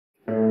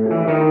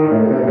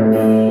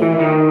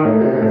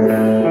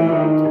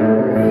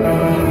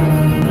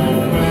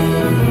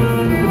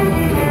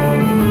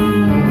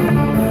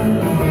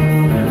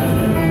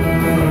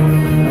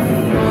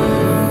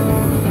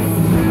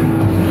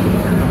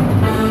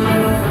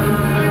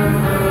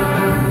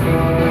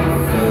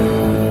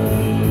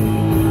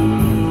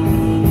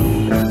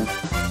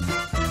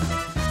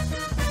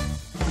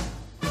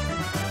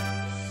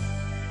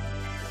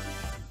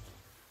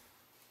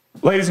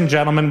Ladies and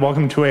gentlemen,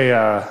 welcome to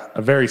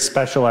a very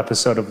special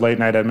episode of Late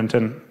Night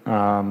Edmonton.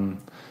 I'm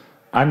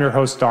your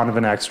host,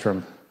 Donovan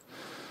Ekstrom.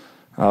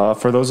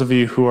 For those of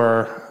you who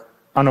are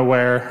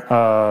unaware,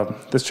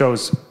 this show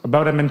is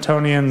about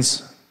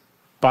Edmontonians,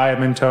 by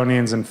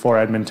Edmontonians, and for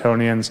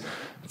Edmontonians.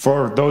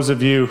 For those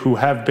of you who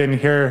have been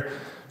here,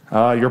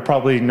 you're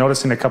probably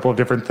noticing a couple of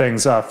different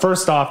things.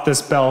 First off,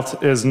 this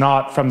belt is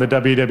not from the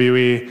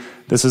WWE.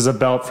 This is a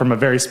belt from a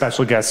very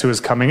special guest who is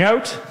coming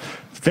out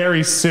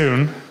very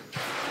soon.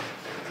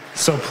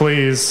 So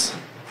please.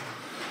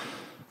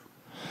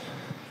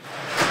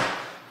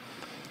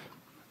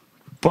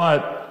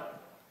 But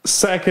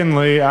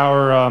secondly,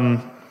 our I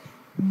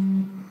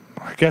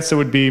guess it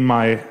would be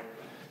my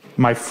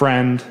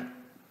friend,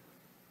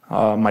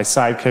 my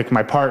sidekick,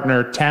 my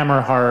partner,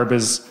 Tamara Harb,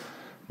 is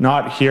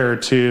not here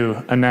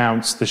to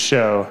announce the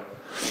show.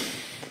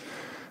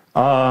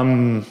 We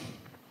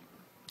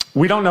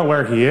don't know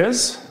where he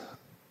is,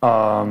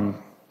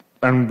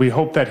 and we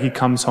hope that he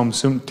comes home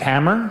soon.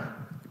 Tamara,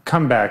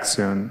 come back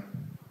soon.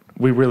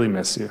 We really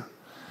miss you.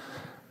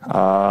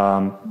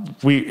 For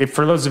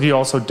those of you who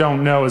also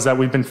don't know, is that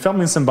we've been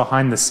filming some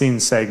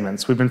behind-the-scenes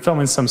segments. We've been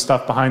filming some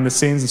stuff behind the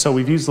scenes, and so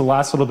we've used the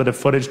last little bit of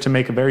footage to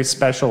make a very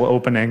special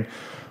opening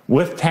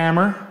with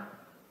Tamara,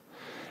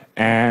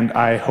 and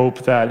I hope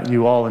that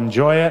you all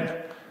enjoy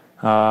it.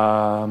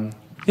 Yeah,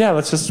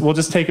 we'll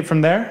just take it from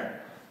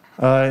there.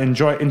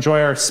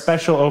 Enjoy our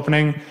special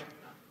opening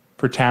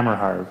for Tamara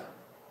Harb.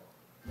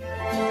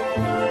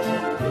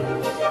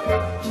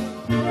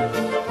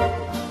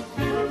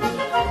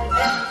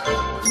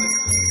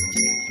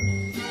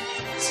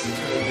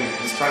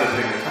 I'm trying to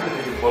think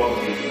of what would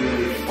be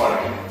really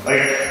funny.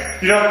 Like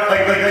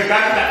back in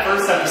that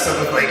first episode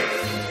with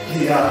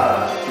the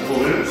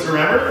balloons,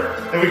 remember?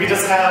 And we could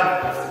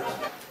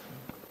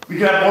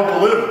have more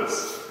balloons.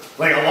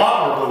 Like a lot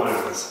more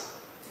balloons.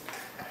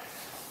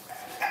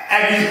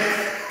 And you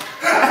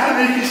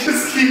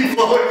just keep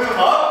blowing them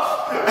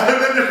up,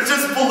 and then there's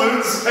just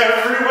balloons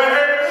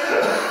everywhere.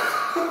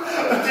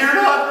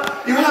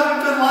 You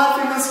haven't been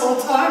laughing this whole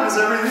time. Is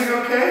everything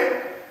okay?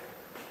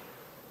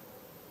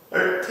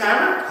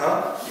 Tamara?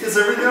 Huh? Is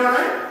everything all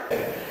right?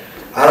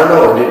 I don't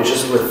know,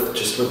 just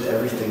with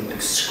everything,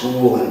 like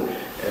school and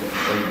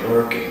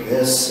work and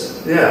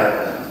this and,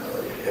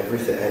 and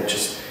everything,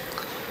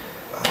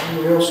 I'm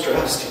real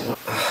stressed, you know.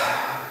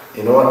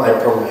 You know what, I'm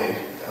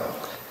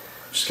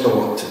just gonna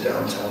walk to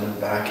downtown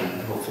and back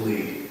and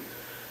hopefully,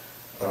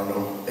 I don't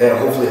know,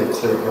 hopefully I'll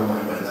clear up my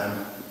mind by then.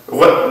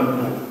 What?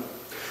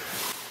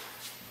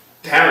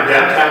 Tamara,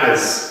 downtown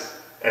is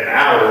an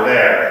hour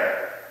there.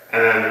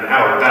 And then an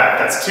hour back.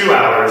 That's 2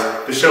 hours.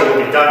 The show will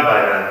be done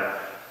by then.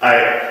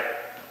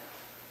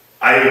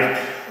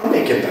 I'll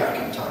make it back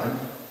in time.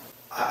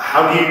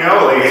 How do you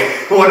know?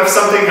 Like, what if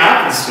something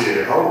happens to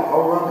you?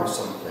 I'll run or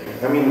something.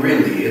 I mean,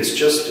 really, it's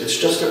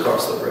just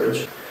across the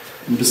bridge.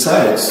 And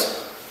besides,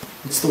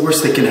 what's the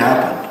worst that can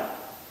happen?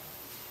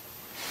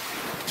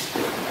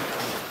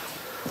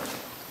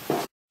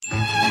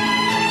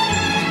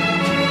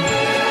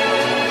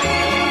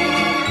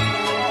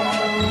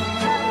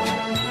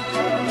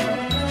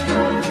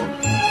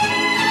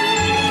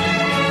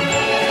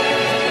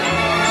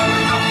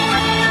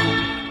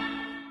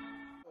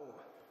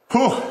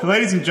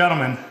 Ladies and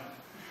gentlemen,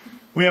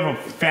 we have a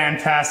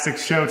fantastic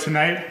show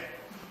tonight.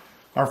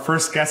 Our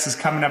first guest is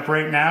coming up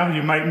right now.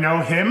 You might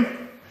know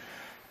him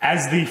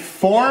as the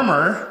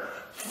former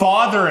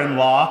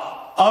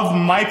father-in-law of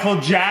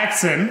Michael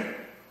Jackson.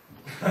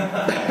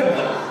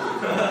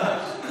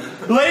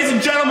 Ladies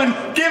and gentlemen,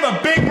 give a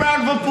big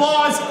round of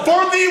applause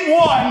for the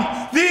one,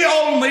 the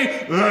only,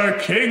 the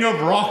king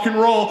of rock and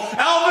roll,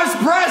 Elvis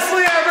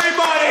Presley,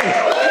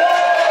 everybody!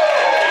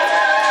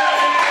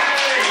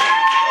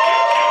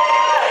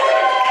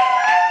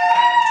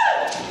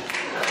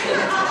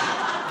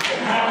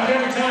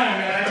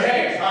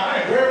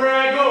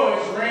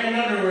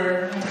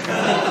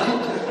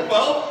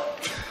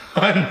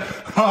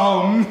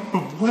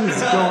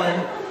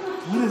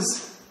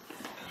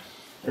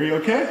 Are you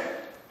okay?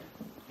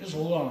 Just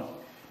hold on.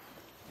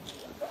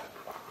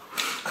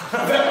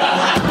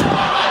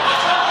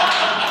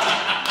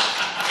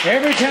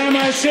 Every time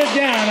I sit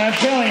down, I'm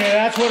telling you,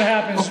 that's what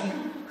happens.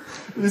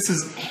 This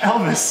is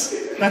Elvis.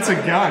 That's a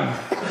gun.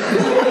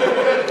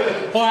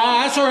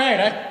 Well, that's all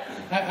right.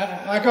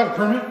 I got a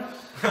permit.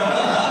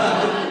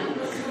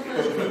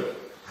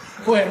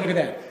 Go ahead, look at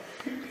that.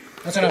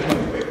 That's enough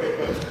money.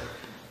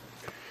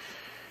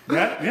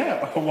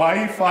 Yeah,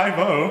 Hawaii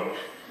 5-0.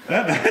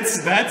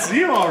 That's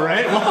you, all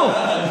right.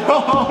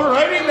 All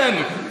righty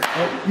then.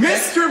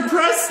 Mr.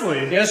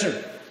 Presley. Yes,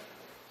 sir.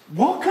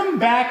 Welcome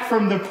back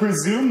from the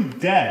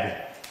presumed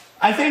dead.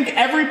 I think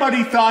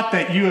everybody thought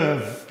that you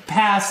have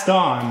passed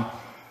on.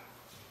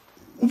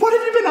 What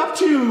have you been up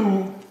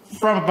to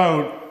from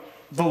about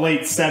the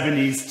late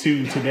 70s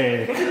to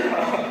today?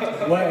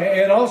 Well,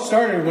 it all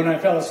started when I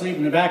fell asleep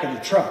in the back of the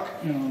truck,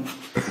 you know.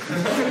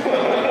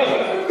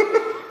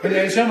 And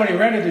then somebody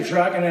rented the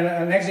truck, and then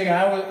the next thing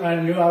I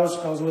knew, I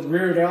was with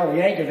Reardell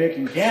Yankovic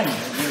in Canada.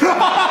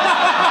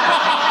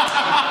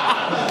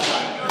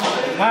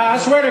 I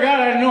swear to God,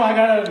 I didn't know. I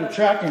got out of the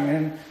truck,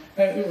 and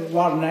a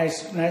lot of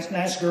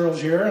nice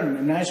girls here,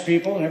 and nice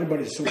people, and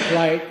everybody's so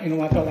polite. You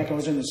know, I felt like I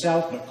was in the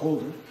South, but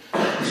colder.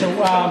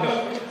 So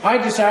I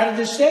decided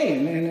to stay,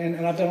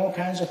 and I've done all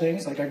kinds of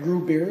things. Like I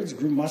grew beards,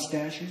 grew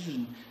mustaches,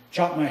 and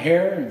chopped my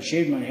hair, and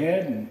shaved my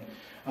head, and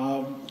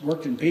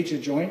worked in pizza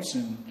joints,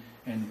 and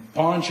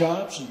pawn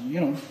shops, and, you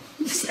know.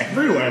 It's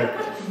everywhere.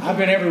 I've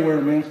been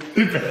everywhere, man.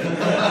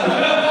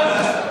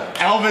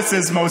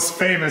 Elvis's most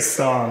famous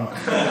song.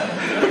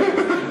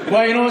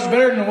 Well, you know, it's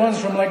better than the ones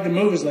from, like, the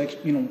movies,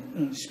 like, you know,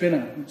 Spin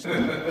Out.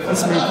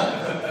 Let's move.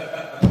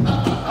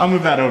 I'll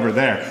move that over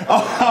there.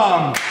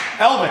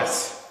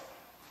 Elvis.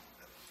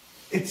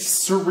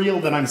 It's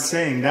surreal that I'm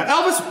saying that.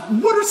 Elvis,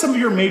 what are some of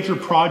your major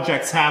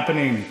projects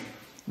happening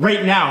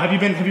right now? Have you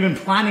been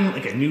planning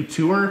like a new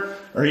tour?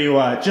 Or are you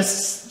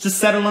just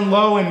settling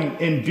low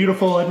in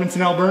beautiful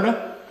Edmonton,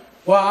 Alberta?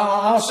 Well,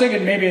 I was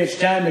thinking maybe it's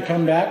time to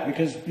come back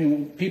because, you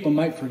know, people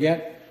might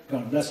forget.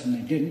 God bless them,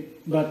 they didn't.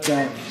 But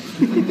I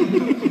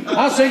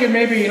was thinking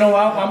maybe, you know,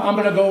 I'm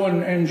going to go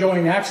and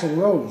join Axl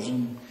Rose,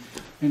 and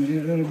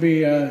it'll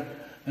be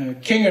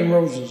King and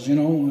Roses, you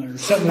know, or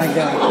something like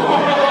that.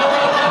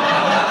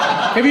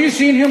 Have you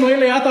seen him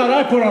lately? I thought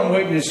I put on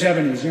weight in his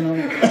 70s, you know.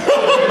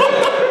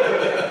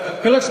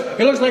 He looks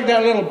like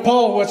that little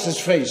Paul, what's his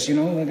face, you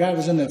know, the guy who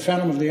was in the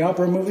Phantom of the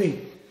Opera movie.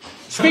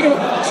 Speaking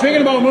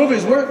about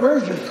movies,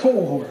 where's your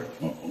cohort?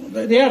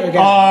 The other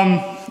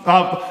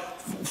guy.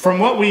 From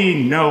what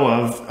we know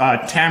of,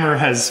 Tamer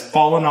has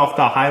fallen off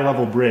the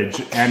high-level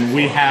bridge, and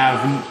we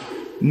have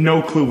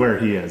no clue where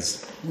he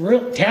is.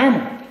 Real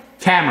Tamer,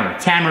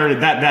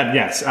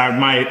 yes.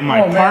 My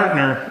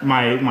partner,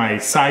 my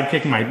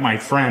sidekick, my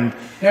friend.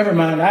 Never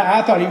mind.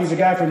 I thought he was the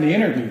guy from The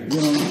Interview.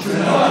 You know?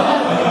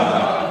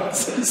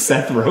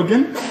 Seth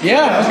Rogen?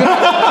 Yeah.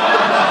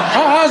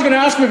 I was gonna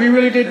ask him if he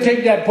really did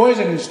take that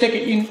poison and stick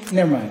it in.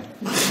 Never mind.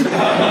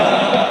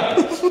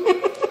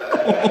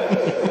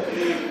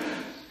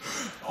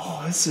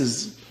 This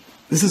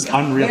is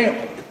unreal.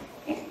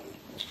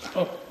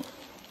 Oh,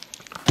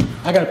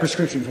 I got a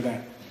prescription for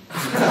that.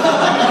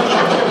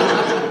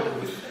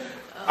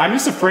 I'm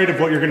just afraid of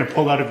what you're going to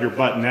pull out of your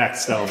butt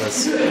next,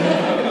 Elvis.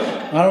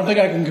 I don't think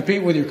I can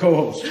compete with your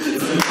co-host.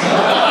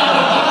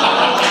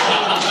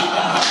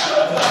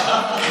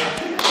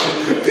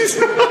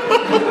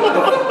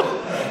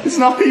 It's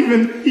not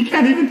even, he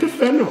can't even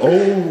defend him.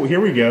 Oh,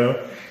 here we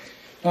go.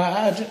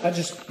 I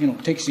just, you know,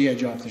 takes the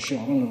edge off the show.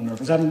 I'm a little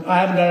nervous. I haven't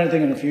done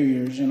anything in a few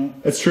years, you know.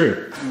 That's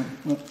true.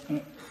 What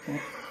the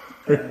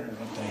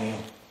hell?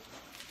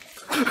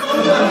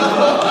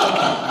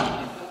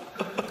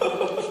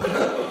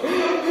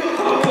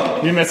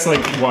 You missed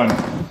like one.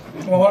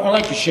 Well, I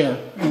like to share.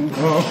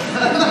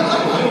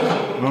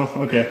 Oh,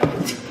 okay.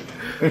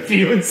 If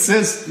you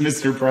insist,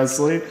 Mr.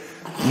 Presley.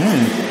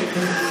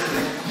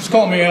 Just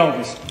call me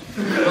Elvis.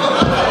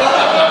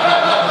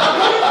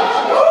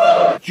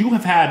 You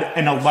have had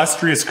an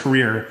illustrious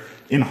career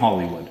in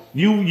Hollywood.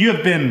 You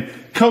have been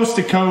coast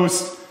to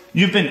coast.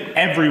 You've been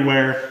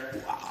everywhere.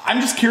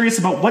 I'm just curious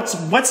about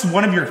what's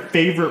one of your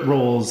favorite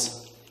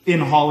roles in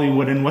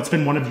Hollywood, and what's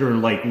been one of your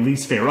like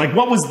least favorite. Like,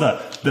 what was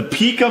the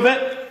peak of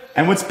it,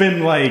 and what's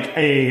been like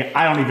a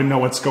I don't even know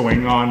what's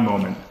going on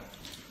moment.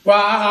 Well,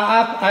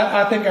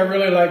 I think I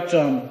really liked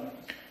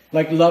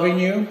Loving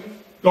You.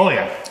 Oh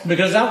yeah,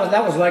 because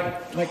that was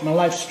like my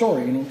life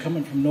story. You know,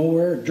 coming from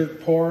nowhere,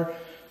 dirt poor.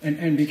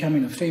 And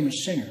becoming a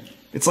famous singer.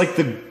 It's like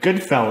the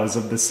Goodfellas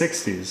of the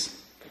 60s.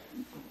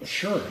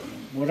 What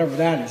whatever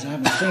that is, I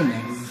haven't seen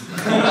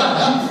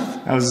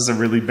that. That was just a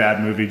really bad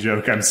movie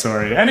joke, I'm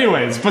sorry.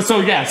 Anyways, but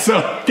so that's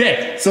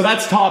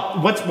top.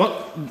 What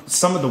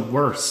some of the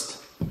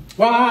worst?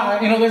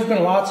 Well, you know, there's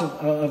been lots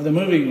of the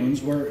movie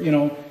ones where, you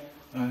know,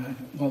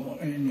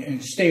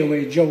 and Stay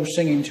Away Joe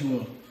singing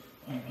to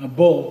a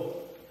bull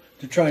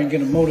to try and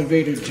get him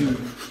motivated to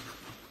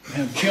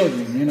have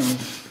children, you know.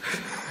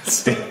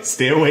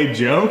 Stay Away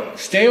Joe?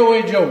 Stay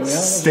Away Joe, yeah.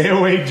 Stay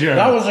Away Joe.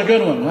 That was a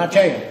good one, I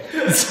tell you.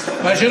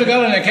 I should have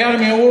got an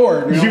Academy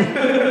Award. You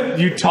know?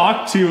 You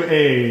talked to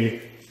a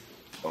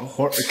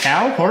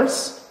cow?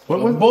 Horse? What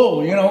was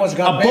bull, you know, it's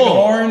got big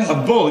horns. A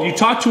bull. You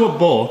talked to a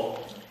bull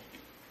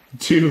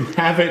to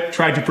have it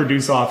try to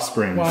produce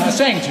offspring. Well, I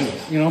sang to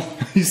it, you know.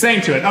 You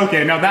sang to it.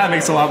 Okay, now that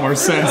makes a lot more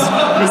sense,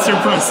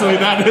 Mr. Presley.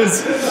 That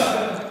is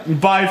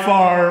by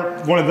far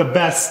one of the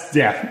best.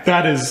 Yeah,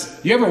 that is.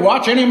 You ever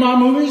watch any of my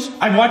movies?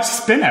 I watched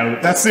Spin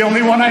Out. That's the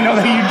only one I know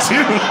that you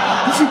do.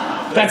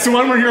 That's the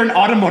one where you're an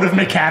automotive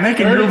mechanic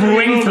and you're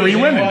wooing 3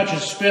 women. Watch a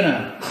Spin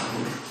Out.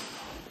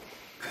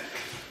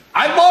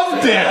 I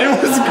loved it. It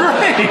was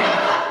great.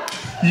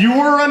 You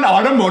were an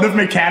automotive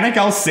mechanic.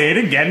 I'll say it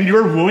again. You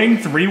were wooing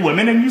 3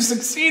 women and you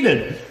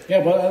succeeded. Yeah,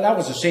 well, that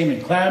was the same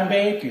in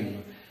Clambake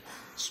and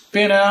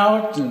Spin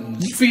Out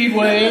and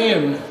Speedway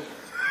and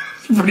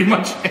pretty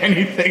much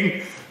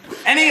anything.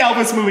 Any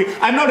Elvis movie.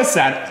 I've noticed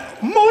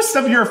that most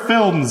of your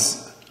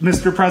films,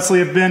 Mr. Presley,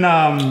 have been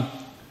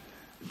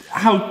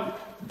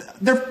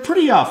they're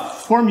pretty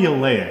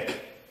formulaic.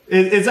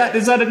 Is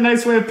that a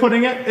nice way of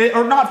putting it?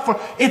 Or not?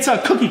 It's a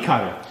cookie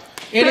cutter.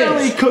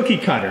 fairly cookie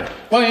cutter.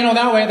 Well, you know,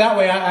 that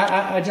way,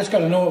 I just got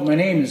to know what my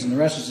name is, and the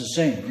rest is the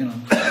same, you know.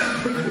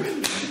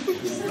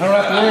 I don't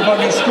have to worry about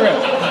new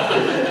script.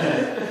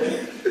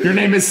 Your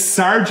name is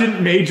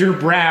Sergeant Major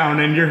Brown,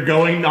 and you're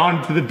going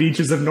on to the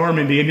beaches of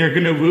Normandy, and you're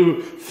going to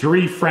woo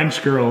 3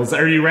 French girls.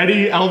 Are you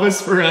ready,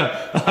 Elvis, for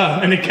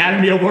an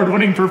Academy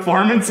Award-winning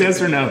performance?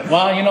 Yes or no?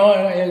 Well, you know,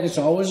 it's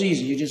always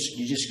easy. You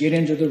just get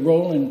into the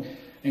role, and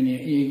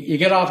you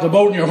get off the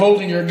boat, and you're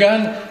holding your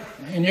gun,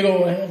 and you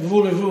go,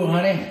 voulez-vous,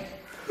 honey?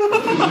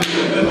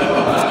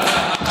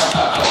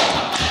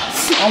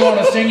 I want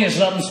to sing you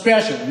something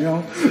special, you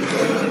know.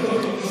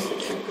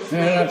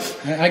 And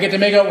I get to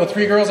make out with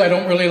 3 girls I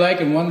don't really like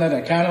and one that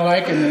I kind of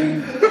like,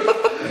 and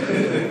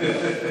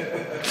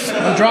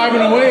I'm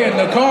driving away in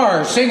the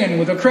car singing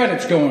with the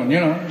credits going, you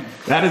know.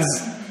 That is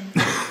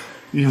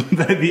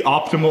the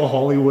optimal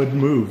Hollywood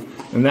move,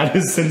 and that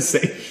is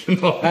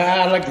sensational.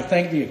 I'd like to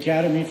thank the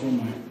Academy for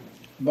my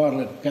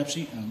bottle of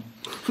Pepsi.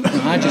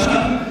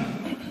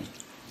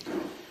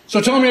 So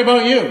tell me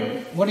about you.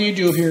 What do you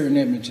do here in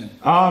Edmonton?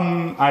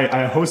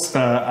 I host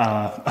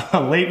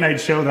a late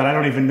night show that I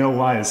don't even know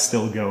why is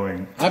still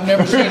going. I've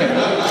never seen it.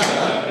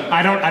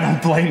 I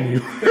don't blame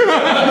you.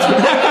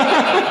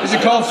 Is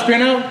it called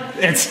Spin Out?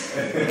 It's.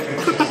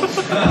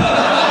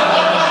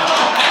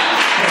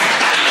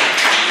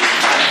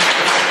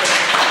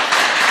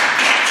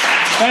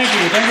 Thank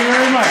you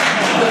very much.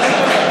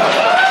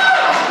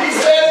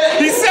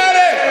 He said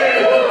it!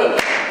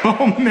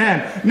 Oh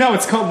man. No,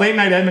 it's called Late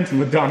Night Edmonton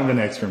with Donovan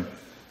Ekstrom.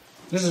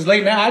 This is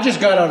late now. I just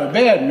got out of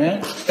bed, man.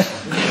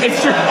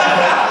 It's true.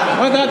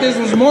 I thought this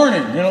was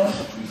morning, you know.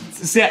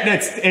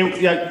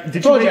 Did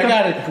you Told you I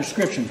got a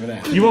prescription for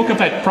that. You woke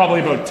up at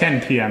probably about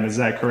 10 p.m., is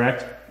that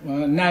correct?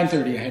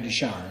 9:30 I had to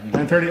shower. You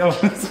know? 9:30? Oh,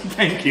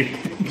 thank you.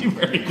 Thank you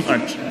very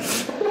much.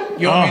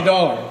 You owe me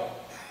 $1.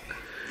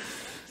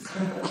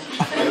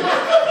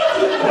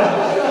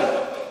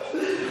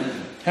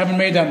 Haven't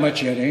made that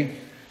much yet, eh?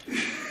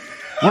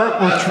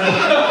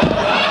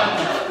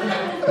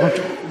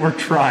 We're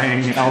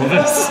trying,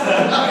 Elvis.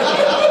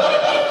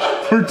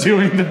 We're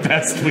doing the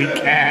best we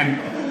can,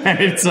 and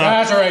it's.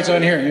 That's all right,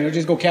 son. Here, you know,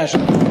 just go cash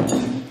it.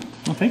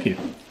 Oh, thank you.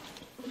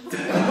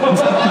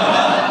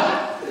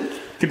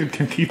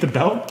 Can I keep the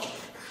belt?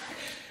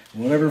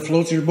 Whatever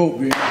floats your boat,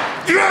 baby.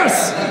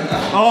 Yes!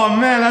 Oh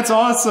man, that's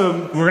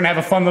awesome. We're gonna have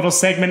a fun little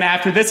segment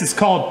after this. It's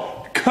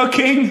called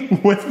Cooking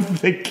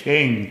with the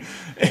King.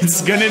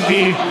 It's gonna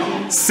be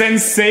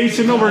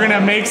sensational. We're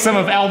gonna make some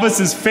of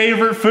Elvis's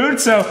favorite food.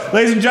 So,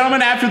 ladies and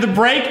gentlemen, after the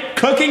break,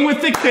 Cooking with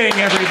the King,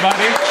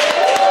 everybody.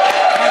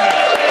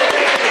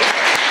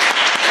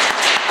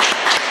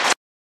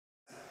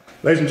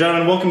 Ladies and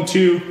gentlemen, welcome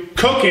to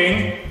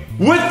Cooking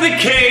with the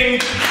King.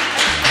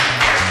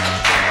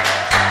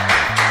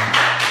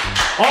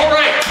 All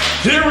right,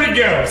 here we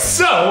go.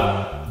 So,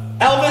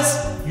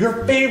 Elvis,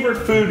 your favorite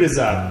food is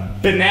a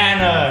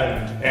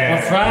banana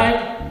and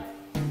fried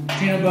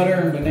peanut butter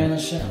and banana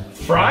sandwich.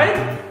 Fried?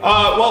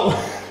 Well,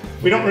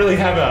 we don't really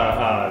have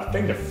a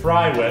thing to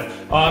fry with.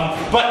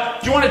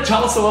 But do you want to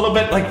tell us a little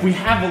bit? Like, we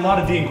have a lot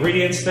of the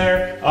ingredients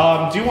there.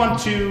 Do you want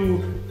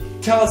to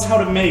tell us how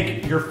to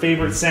make your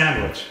favorite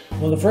sandwich?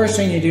 Well, the first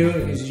thing you do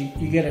is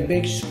you get a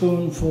big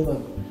spoonful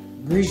of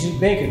greasy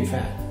bacon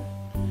fat.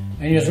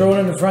 And you throw it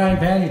in the frying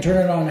pan, you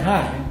turn it on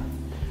high.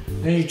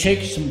 Then you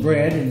take some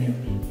bread and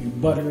you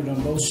butter it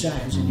on both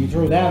sides. And you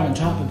throw that on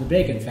top of the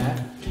bacon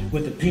fat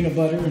with the peanut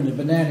butter and the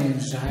banana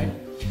inside.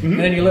 Mm-hmm. And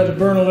then you let it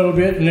burn a little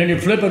bit, and then you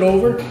flip it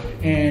over,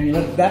 and you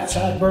let that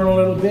side burn a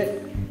little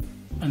bit,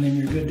 and then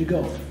you're good to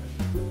go.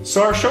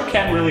 So our show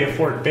can't really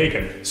afford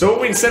bacon. So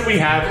what we instead we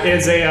have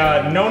is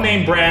a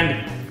no-name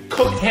brand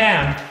cooked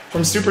ham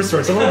from Superstore.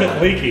 It's a little bit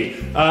leaky.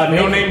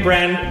 No-name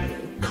brand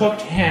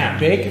cooked ham.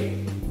 Bacon?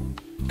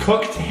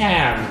 Cooked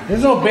ham.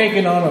 There's no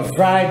bacon on a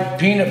fried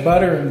peanut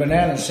butter and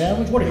banana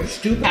sandwich. What are you,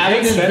 stupid?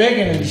 Take this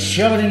bacon and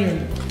shove it in your...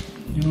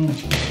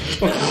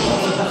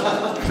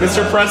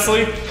 Mr.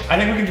 Presley, I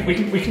think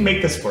we can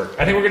make this work.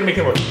 I think we're gonna make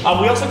it work.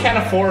 We also can't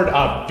afford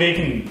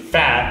bacon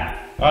fat,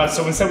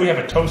 so instead we have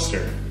a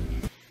toaster.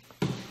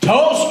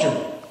 Toaster?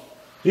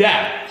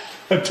 Yeah,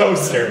 a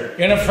toaster.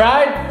 In a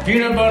fried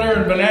peanut butter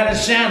and banana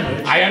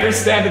sandwich. I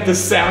understand that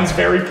this sounds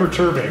very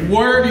perturbing.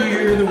 Where do you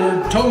hear the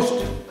word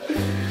toasted?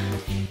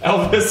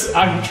 Elvis,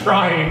 I'm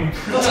trying to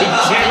do what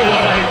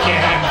I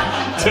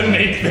can to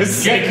make this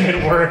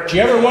segment work. Do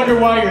you ever wonder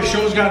why your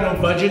show's got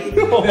no budget?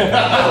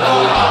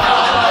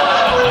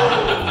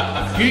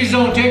 You just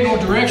don't take no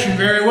direction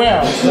very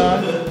well,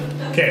 son.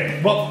 Okay,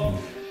 well,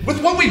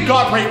 with what we've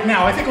got right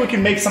now, I think we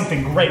can make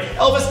something great.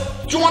 Elvis,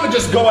 do you want to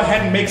just go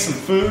ahead and make some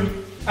food?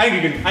 I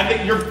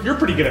think you're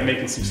pretty good at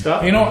making some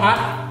stuff. You know,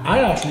 I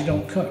actually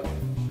don't cook.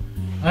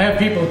 I have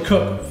people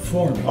cook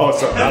for me. Oh,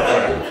 so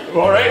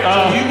all right.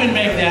 So you can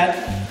make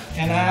that,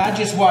 and I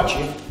just watch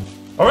you.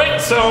 All right,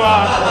 so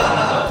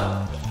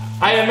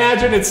I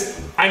imagine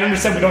I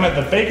understand we don't have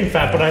the bacon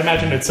fat, but I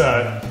imagine it's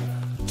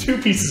 2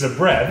 pieces of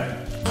bread.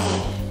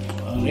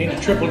 Well, it ain't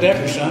a triple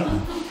decker,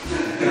 son.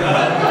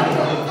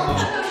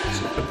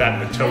 So put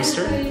that in the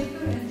toaster.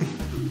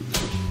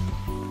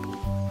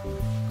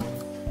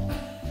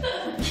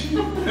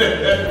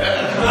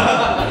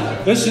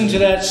 Listen to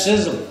that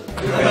sizzle.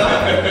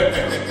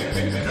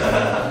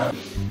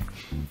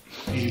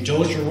 Is your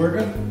toaster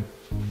working?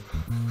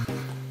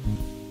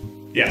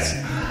 Yes.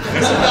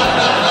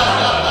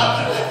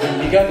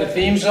 You got the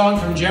theme song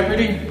from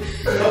Jeopardy?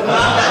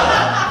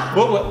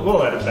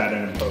 We'll edit that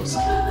in post.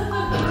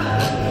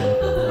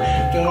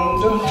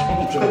 Dun, dun,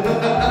 dun, dun.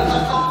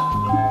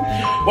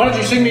 Why don't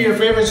you sing me your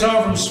favorite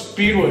song from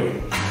Speedway?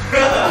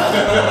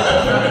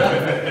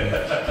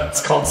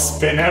 It's called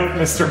Spin Out,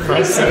 Mr.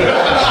 Presley. That's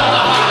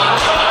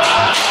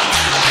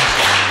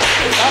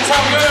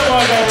how good it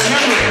was, I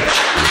remember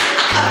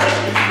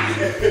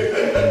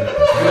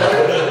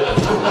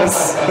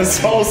it. This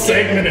whole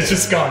segment has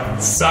just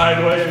gone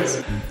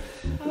sideways.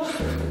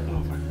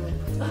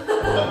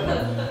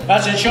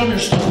 That's it, show me your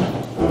stomach.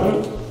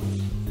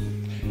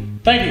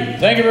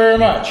 Thank you very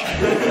much.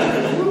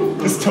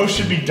 This toast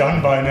should be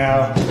done by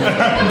now.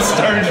 I'm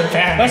starting to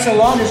panic. That's the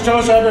longest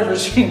toast I've ever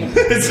seen.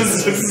 This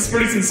is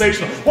pretty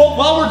sensational. Well,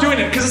 while we're doing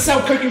it, because this is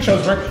how cooking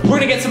shows work, we're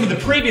gonna get some of the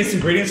previous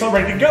ingredients all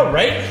ready to go,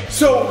 right?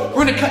 So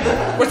we're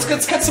gonna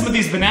let's cut some of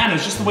these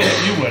bananas just the way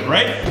that you would,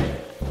 right?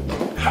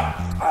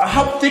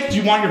 How thick do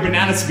you want your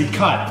bananas to be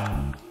cut,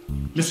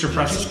 Mr.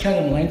 Presley? Just cut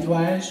them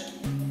lengthwise.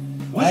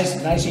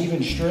 Nice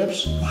even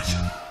strips. What?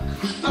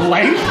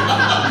 Length?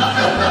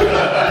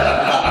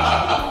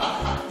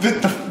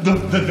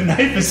 The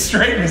knife is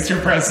straight, Mr.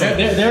 Presley.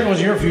 There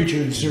goes your future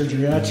in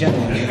surgery, I tell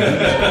you.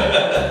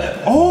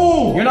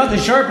 Oh! You're not the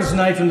sharpest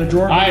knife in the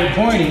drawer, but you're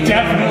pointy.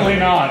 Definitely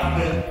not.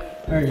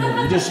 There you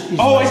go. You just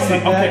oh, I see.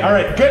 Okay, all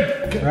right,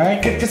 good.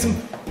 Right? Get some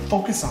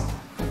focus on.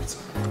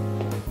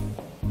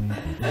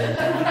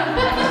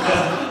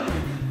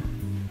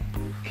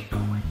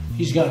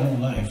 He's got no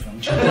life. I'm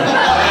telling you.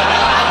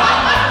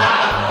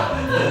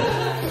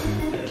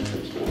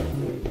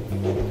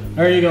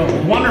 There you go.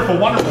 Wonderful,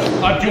 wonderful.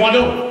 Do you want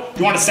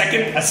a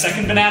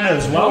second banana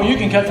as well? Oh, you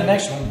can cut the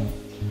next one.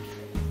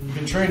 You've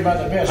been trained by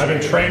the best. I've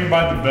been trained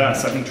by the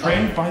best. I've been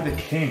trained by the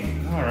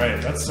king. All right,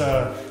 that's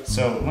so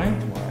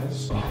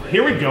lengthwise.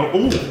 Here we go.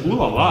 Ooh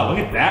la la! Look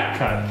at that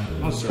cut.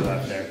 I'll throw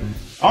that there.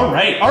 All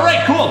right,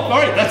 cool. All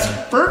right, that's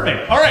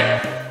perfect. All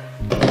right.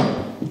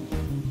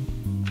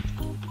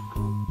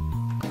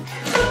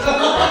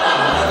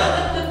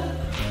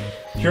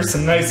 Here's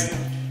some nice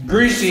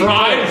greasy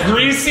fried.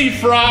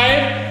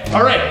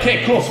 All right,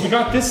 okay, cool. So we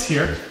got this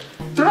here.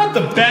 They're not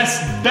the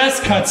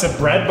best cuts of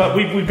bread, but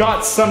we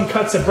got some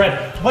cuts of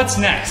bread. What's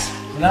next?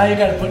 Now you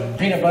got to put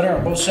peanut butter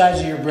on both sides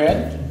of your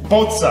bread.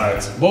 Both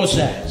sides. Both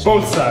sides.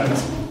 Both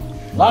sides.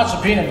 Lots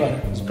of peanut butter.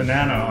 There's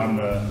banana on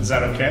the. Is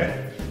that okay?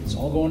 It's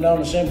all going down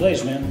the same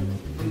place, man.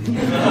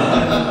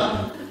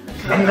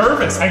 I'm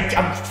nervous. I'm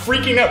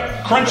freaking out.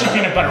 Crunchy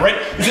peanut butter, right?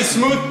 Is it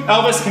smooth?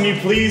 Elvis, can you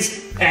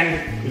please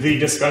end the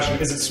discussion?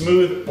 Is it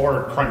smooth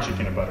or crunchy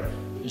peanut butter?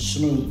 It's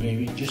smooth,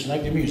 baby, just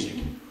like the music.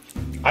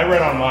 I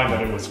read online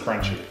that it was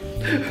crunchy.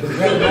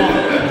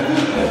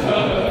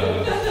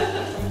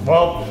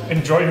 Well,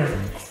 enjoy your...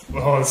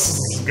 Oh, this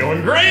is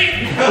going great!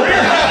 We're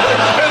having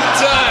a good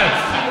time!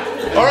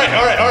 All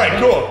right,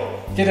 cool.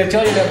 Did I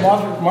tell you that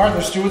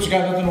Martha Stewart's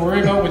got nothing to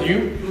worry about with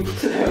you?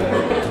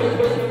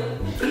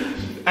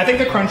 I think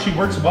the crunchy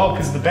works well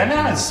because the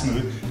banana is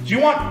smooth. Do you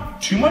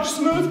want too much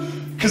smooth?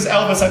 Because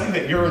Elvis, I think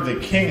that you're the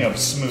king of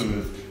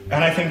smooth.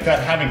 And I think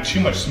that having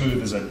too much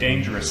smooth is a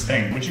dangerous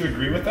thing. Would you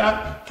agree with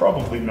that?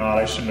 Probably not.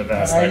 I shouldn't have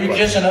asked that question. Are you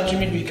kissing up to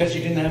me because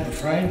you didn't have the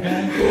frying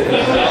pan?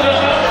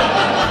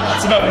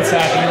 That's about what's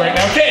happening right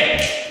now.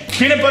 Okay,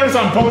 peanut butter's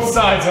on both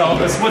sides,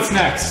 Elvis. What's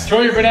next? Throw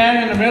your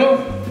banana in the middle.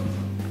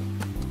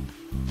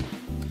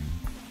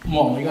 Come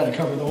on, you gotta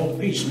cover the whole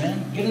piece,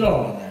 man. Get it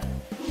all in there.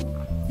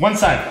 One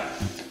side.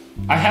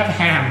 I have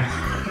ham.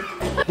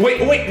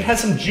 Wait, it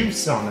has some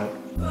juice on it.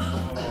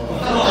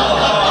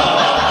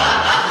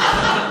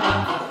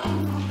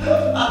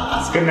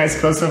 Let's get a nice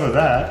close-up of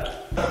that.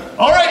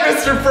 All right,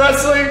 Mr.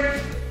 Presley.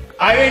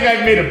 I think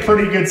I've made a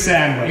pretty good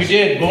sandwich. You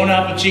did. Bon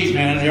appetit,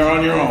 man. You're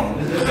on your own.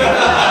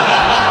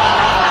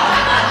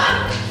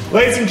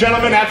 Ladies and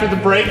gentlemen, after the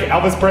break,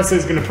 Elvis Presley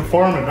is going to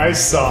perform a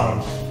nice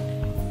song.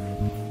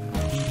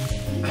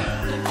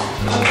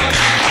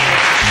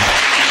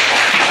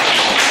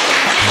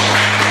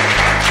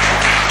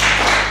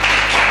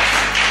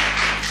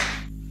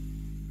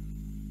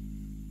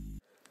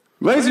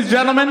 Ladies and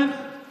gentlemen,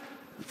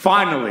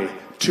 finally,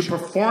 to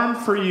perform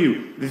for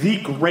you the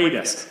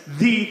greatest,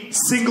 the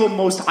single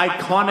most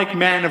iconic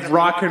man of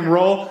rock and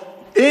roll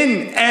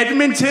in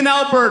Edmonton,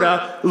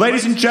 Alberta.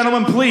 Ladies and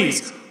gentlemen,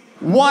 please,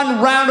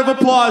 one round of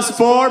applause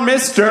for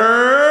Mr.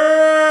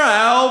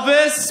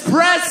 Elvis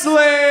Presley.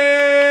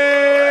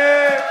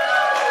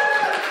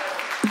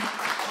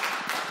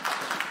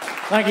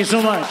 Thank you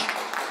so much.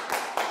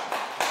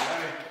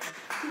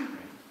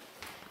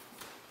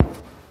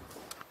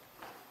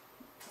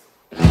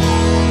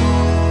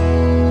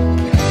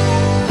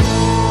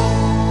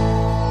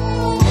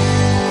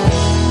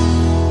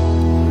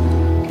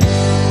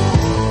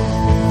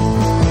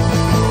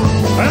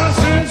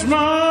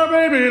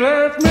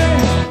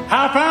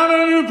 I found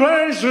a new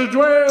place to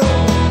dwell.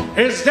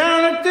 It's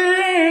down at the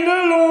end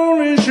of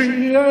Lonely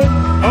Street.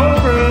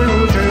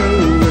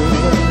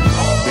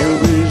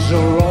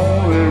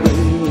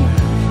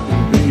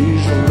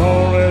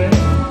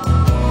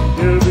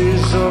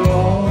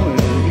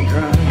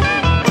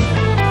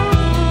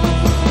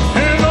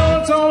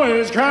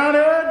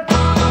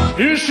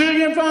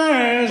 if I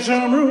had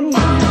some room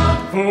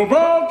for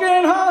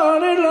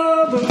broken-hearted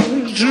lovers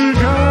to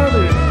call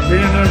it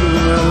in a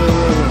love.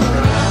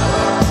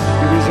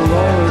 You'll be so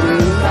lonely,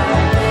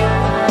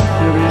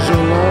 you'll be so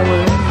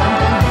lonely,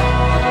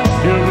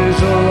 you'll be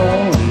so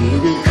lonely,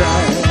 you'll be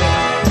crying.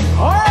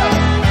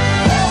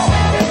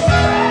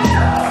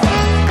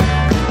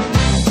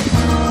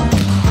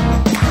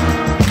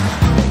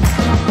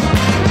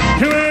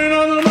 You ain't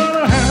on the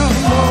mother hound,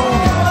 dog,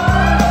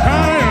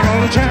 crying all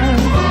the time.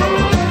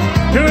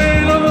 You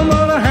ain't on the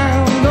mother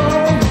hound,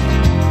 dog,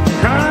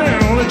 crying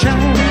all the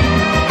time.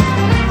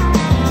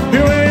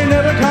 You ain't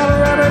never caught a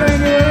rabbit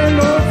and you ain't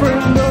no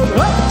friend of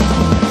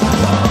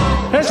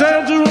they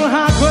said to a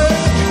high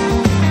quest,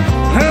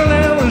 and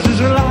that was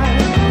just a lie.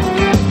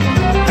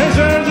 They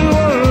said to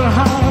a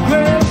high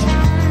quest,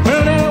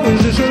 and that was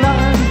just a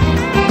lie.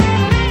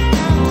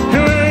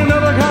 You ain't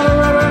never caught a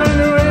rabbit and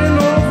you ain't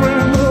no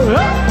friend of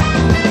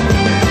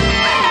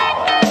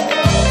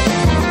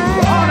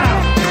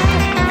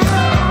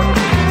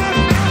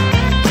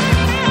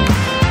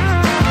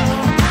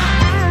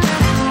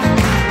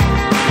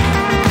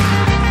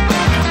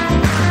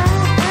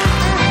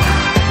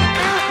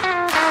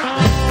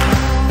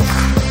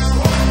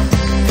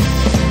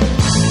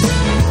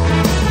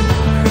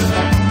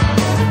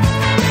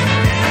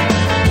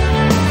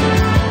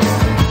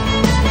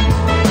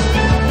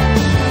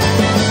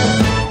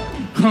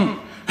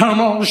I'm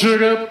all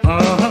shook up, oh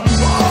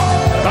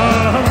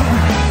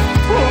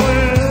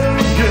yeah,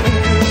 yeah,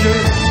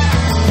 yeah.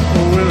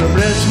 Well,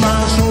 bless my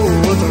soul,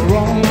 what's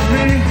wrong with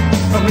me?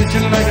 I'm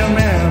reaching like a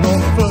man on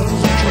the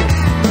fuzzy tree.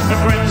 A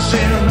friend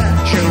saying that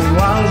you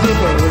was a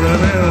bird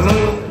of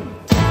love.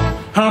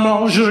 I'm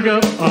all shook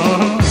up, oh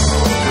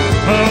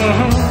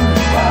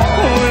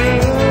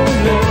yeah,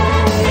 yeah.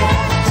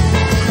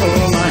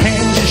 Oh, my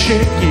hands are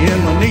shaky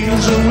and my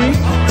knees are weak.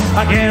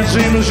 I can't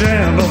seem to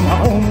stand on my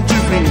own 2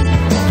 feet.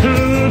 Who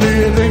do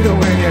you think of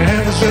when you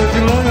have such a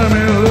long I'm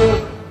in love?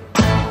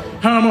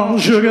 I'm all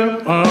shook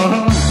up, oh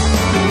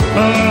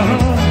yeah,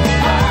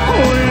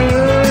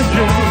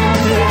 yeah.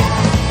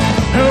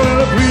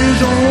 Oh, please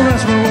don't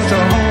ask me what's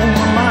on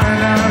my mind.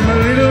 I'm a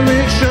little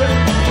bit shook,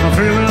 I'm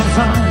feeling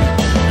fine.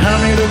 I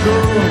need a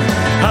girl,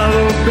 I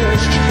love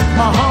best.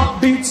 My heart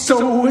beats so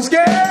it's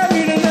scared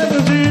me to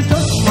never just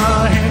touch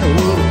my hand.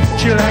 Oh,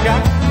 chill I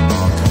got,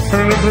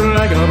 her looking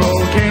like a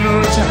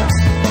volcano attack.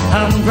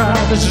 I'm proud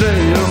to say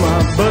you're my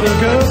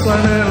buttercup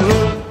and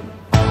love.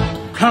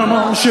 Come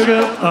on,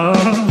 sugar, yeah,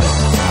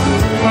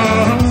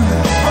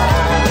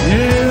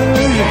 yeah,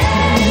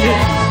 yeah,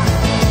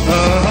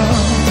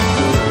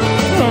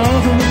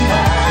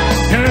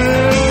 yeah,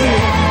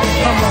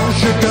 come on,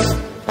 sugar.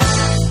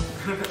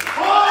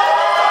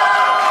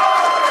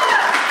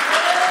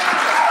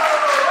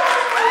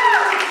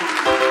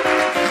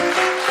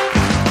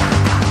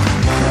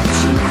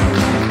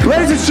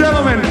 Ladies and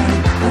gentlemen,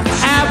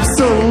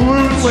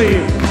 absolutely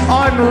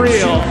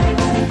unreal.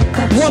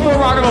 One more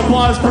round of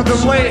applause for the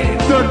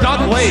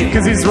not late,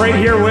 because he's right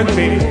here with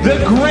me, the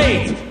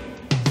great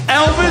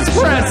Elvis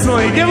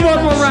Presley. Give him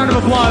one more round of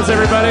applause,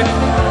 everybody.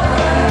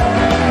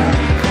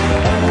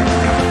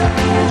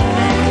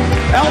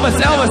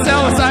 Elvis, I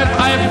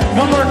have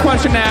one more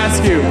question to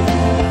ask you.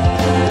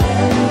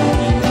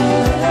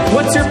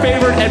 What's your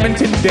favorite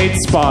Edmonton date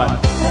spot?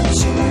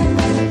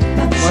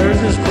 Where is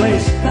this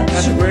place?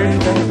 That's where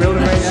it's in the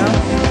building right now.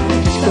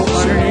 Just go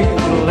underneath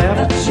to the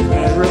left. It's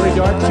really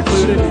dark,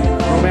 secluded,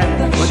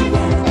 romantic.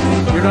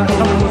 But you're not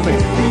coming with me.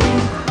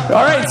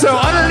 All right, so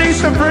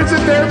underneath the bridge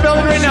that they're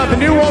building right now, the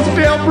new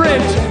Wolfdale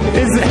Bridge,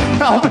 is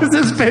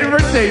Elvis's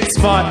favorite date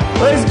spot.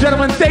 Ladies and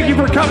gentlemen, thank you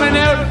for coming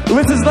out.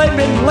 This is Late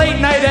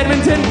Night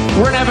Edmonton.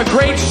 We're going to have a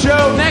great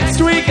show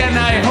next week, and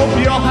I hope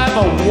you all have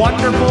a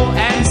wonderful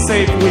and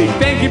safe week.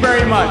 Thank you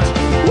very much.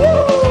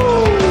 Woo!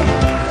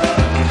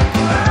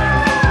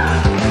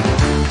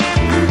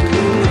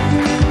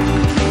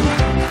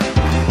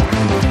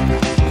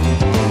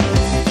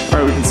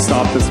 We can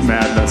stop this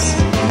madness.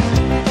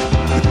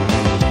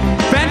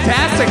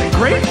 Fantastic,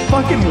 great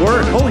fucking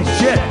work, holy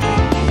shit.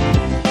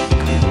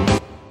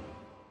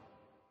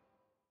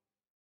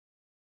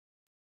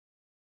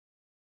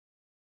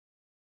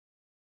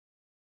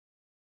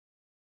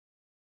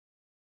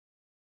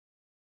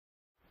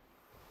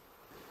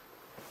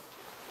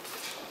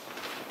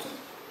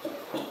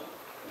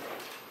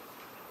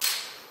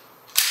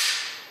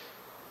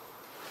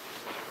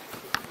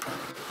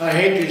 I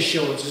hate this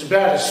show. It's as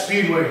bad as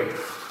Speedway.